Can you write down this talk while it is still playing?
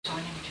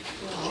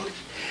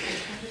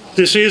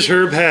This is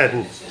Herb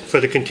Haddon for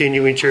the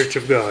Continuing Church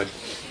of God.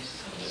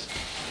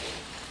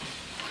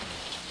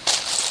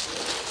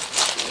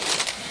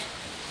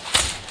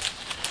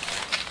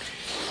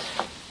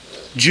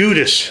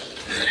 Judas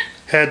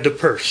had the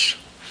purse.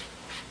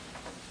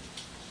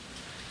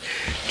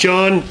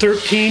 John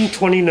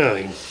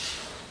 13:29,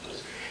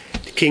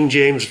 the King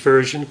James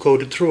Version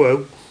quoted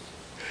throughout.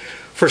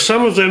 For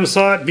some of them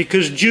thought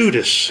because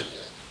Judas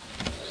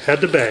had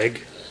the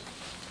bag,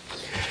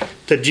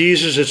 that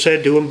Jesus had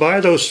said to him, buy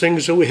those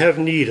things that we have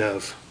need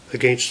of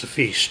against the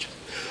feast,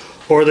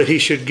 or that he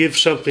should give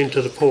something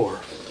to the poor.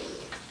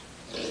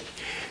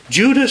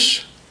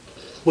 Judas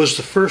was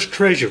the first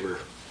treasurer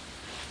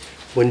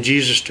when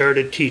Jesus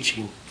started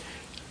teaching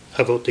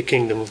about the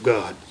kingdom of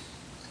God.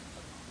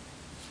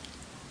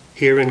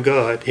 Here in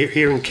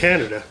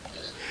Canada,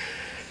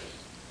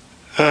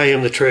 I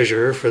am the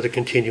treasurer for the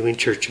Continuing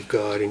Church of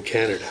God in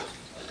Canada.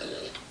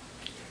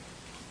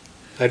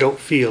 I don't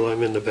feel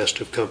I'm in the best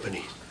of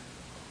company.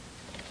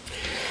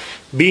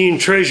 Being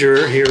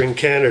treasurer here in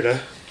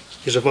Canada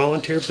is a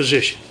volunteer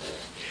position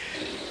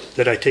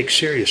that I take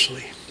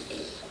seriously.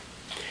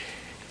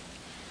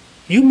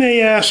 You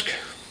may ask,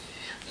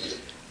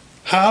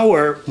 how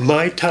are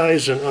my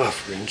tithes and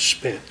offerings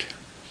spent?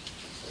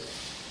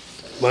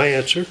 My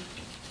answer,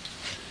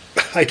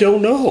 I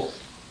don't know.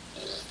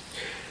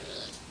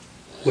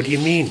 What do you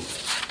mean,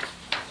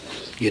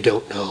 you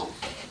don't know?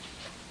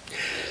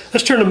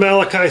 Let's turn to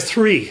Malachi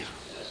 3,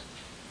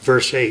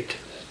 verse 8.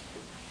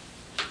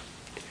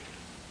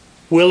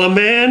 Will a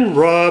man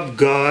rob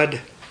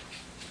God?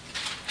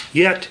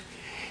 Yet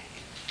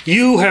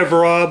you have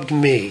robbed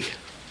me.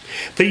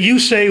 But you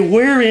say,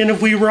 wherein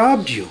have we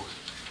robbed you?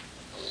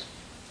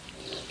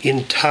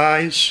 In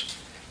tithes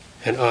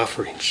and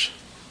offerings.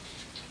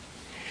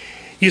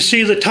 You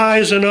see, the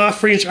tithes and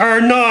offerings are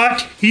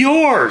not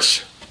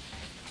yours.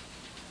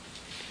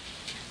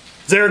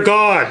 They're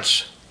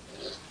God's.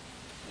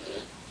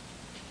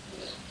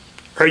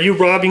 Are you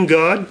robbing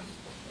God?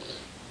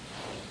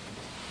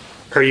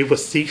 Are you a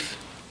thief?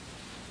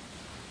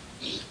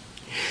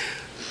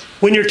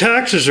 When your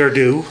taxes are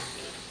due,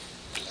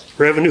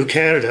 Revenue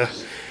Canada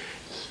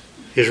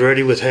is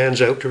ready with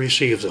hands out to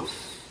receive them.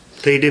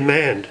 They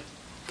demand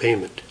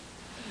payment.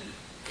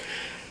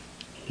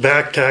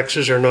 Back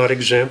taxes are not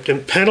exempt,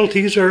 and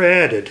penalties are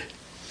added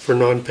for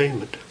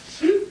non-payment.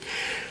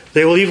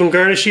 They will even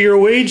garnish your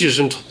wages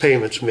until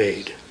payment's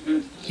made,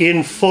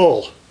 in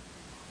full.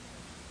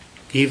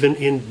 Even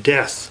in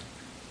death,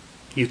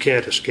 you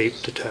can't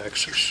escape the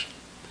taxes.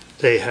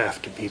 They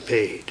have to be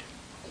paid.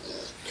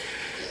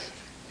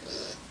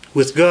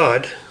 With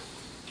God,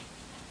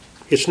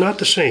 it's not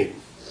the same.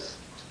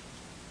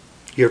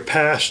 Your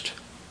past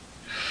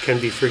can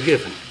be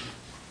forgiven.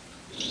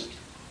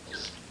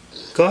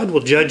 God will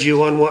judge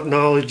you on what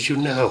knowledge you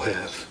now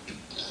have.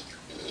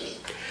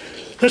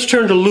 Let's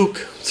turn to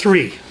Luke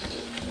 3,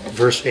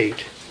 verse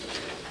 8.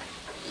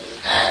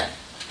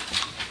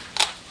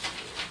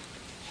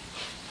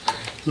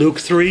 Luke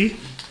 3,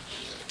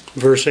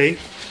 verse 8.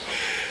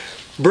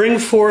 Bring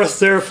forth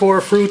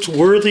therefore fruits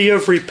worthy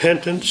of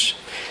repentance,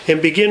 and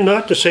begin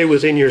not to say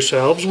within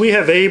yourselves, we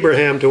have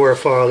Abraham to our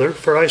father,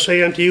 for I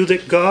say unto you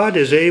that God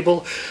is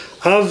able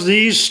of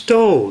these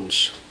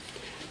stones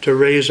to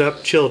raise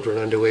up children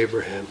unto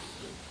Abraham.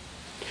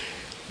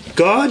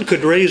 God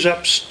could raise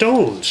up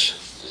stones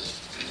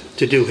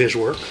to do his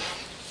work.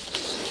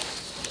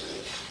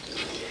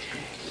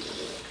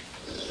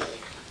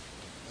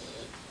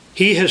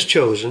 He has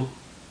chosen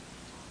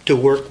to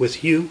work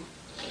with you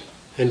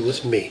and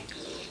with me.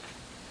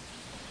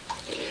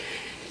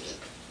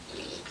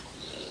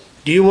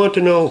 Do you want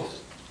to know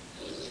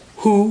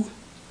who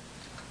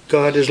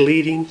God is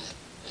leading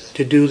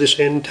to do this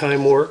end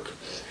time work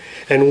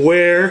and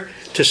where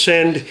to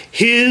send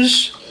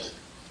his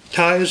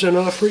tithes and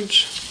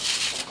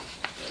offerings?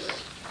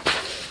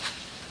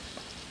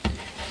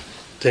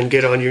 Then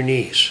get on your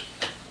knees.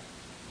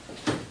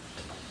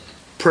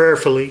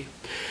 Prayerfully,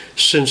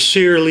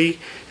 sincerely,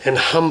 and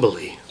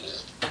humbly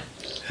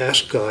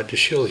ask God to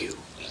show you.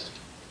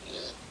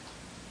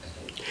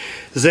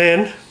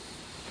 Then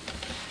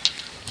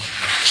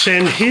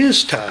send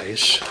his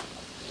tithes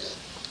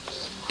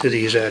to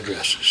these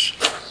addresses.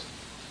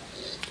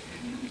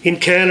 In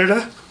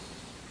Canada,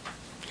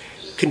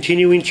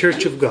 Continuing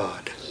Church of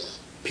God,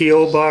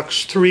 P.O.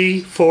 Box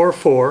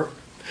 344,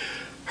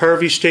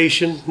 Harvey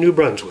Station, New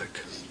Brunswick,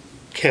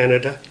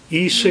 Canada,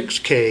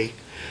 E6K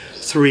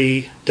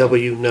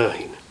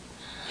 3W9.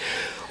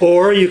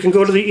 Or you can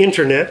go to the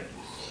internet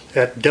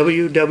at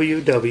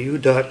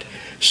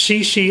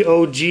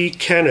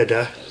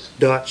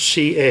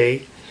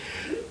www.ccogcanada.ca.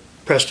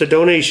 Press the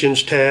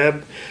donations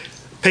tab.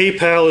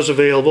 PayPal is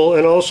available,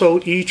 and also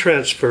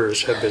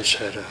e-transfers have been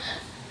set up.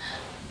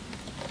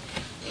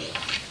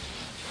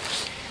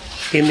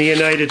 In the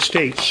United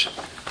States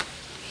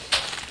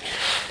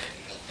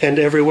and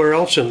everywhere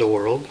else in the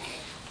world,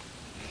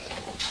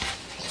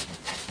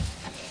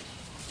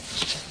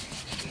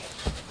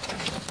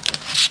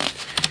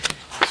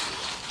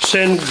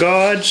 send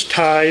God's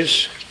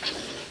tithes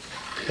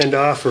and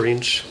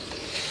offerings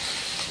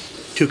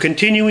to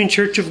Continuing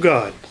Church of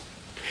God,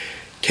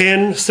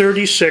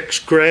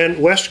 1036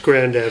 West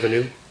Grand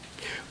Avenue,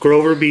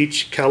 Grover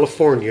Beach,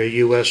 California,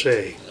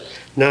 USA,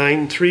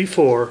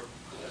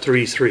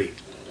 93433.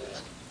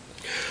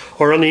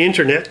 Or on the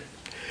internet,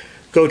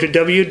 go to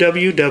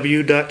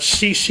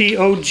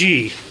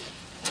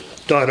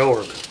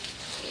www.ccog.org.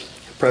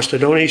 Press the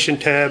donation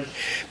tab.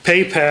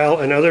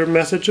 PayPal and other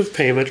methods of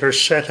payment are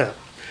set up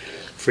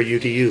for you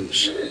to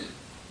use.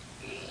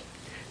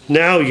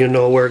 Now you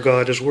know where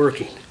God is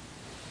working.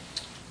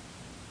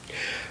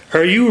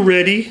 Are you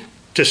ready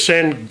to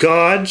send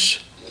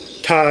God's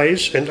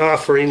tithes and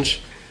offerings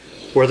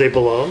where they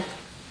belong?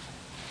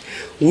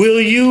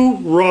 Will you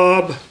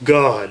rob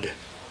God?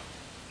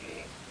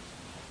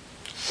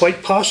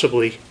 Quite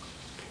possibly,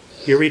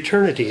 your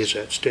eternity is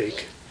at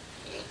stake.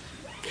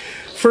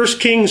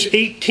 1 Kings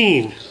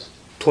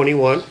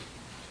 18:21.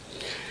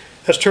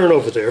 Let's turn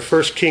over there.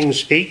 1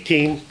 Kings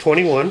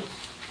 18:21.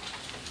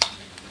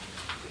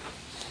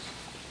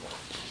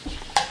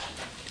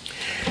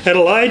 And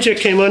Elijah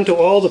came unto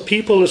all the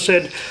people and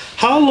said,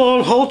 How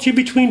long halt you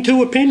between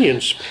two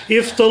opinions?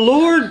 If the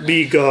Lord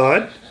be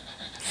God,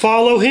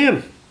 follow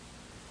him.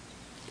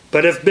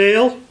 But if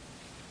Baal,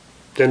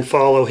 then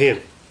follow him.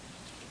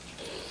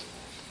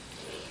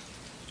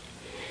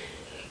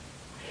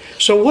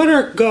 So what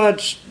are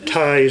God's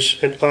tithes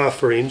and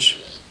offerings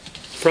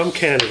from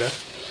Canada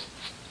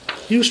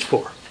used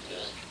for?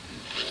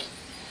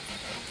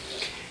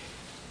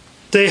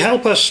 They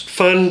help us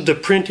fund the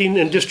printing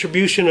and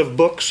distribution of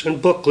books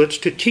and booklets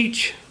to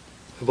teach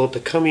about the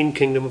coming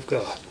kingdom of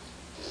God.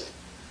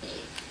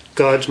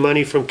 God's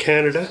money from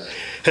Canada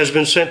has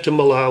been sent to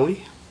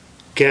Malawi,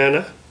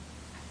 Ghana,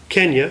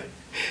 Kenya,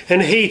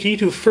 and Haiti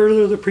to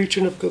further the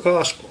preaching of the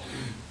gospel.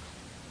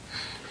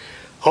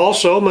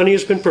 Also, money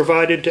has been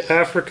provided to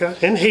Africa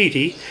and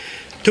Haiti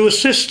to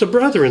assist the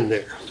brethren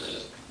there,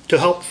 to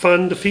help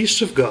fund the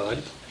feasts of God,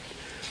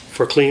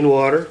 for clean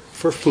water,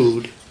 for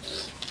food,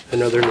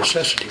 and other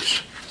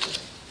necessities.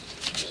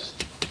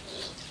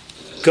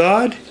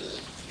 God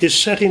is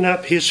setting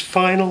up his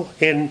final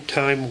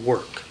end-time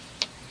work.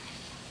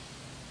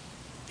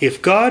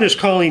 If God is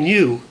calling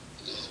you,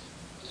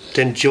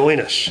 then join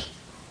us.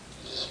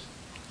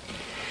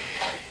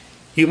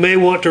 You may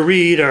want to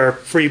read our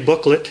free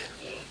booklet,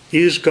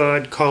 Is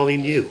God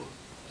Calling You?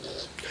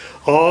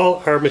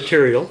 All our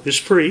material is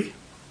free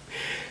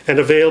and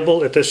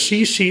available at the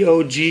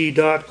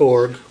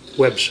ccog.org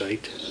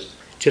website.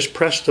 Just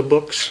press the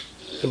Books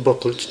and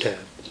Booklets tab.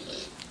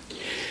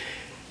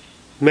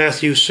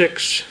 Matthew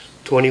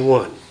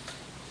 6:21.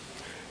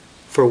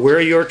 For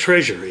where your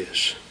treasure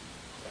is,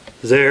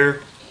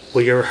 there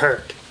will your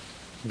heart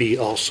be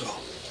also.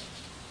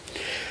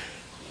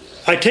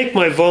 I take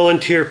my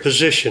volunteer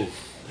position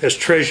as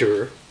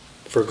treasurer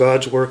for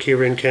God's work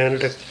here in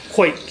Canada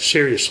quite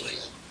seriously.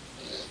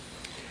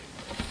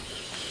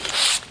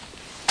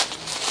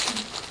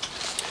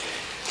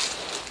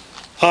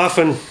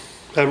 Often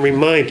I'm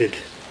reminded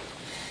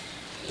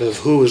of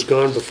who has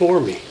gone before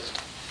me.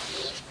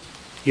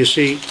 You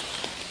see,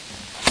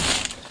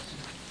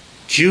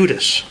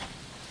 Judas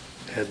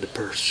had the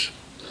purse.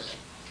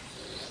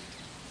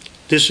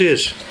 This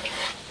is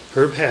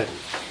Herb Haddon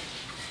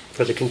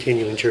for the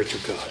Continuing Church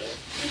of God.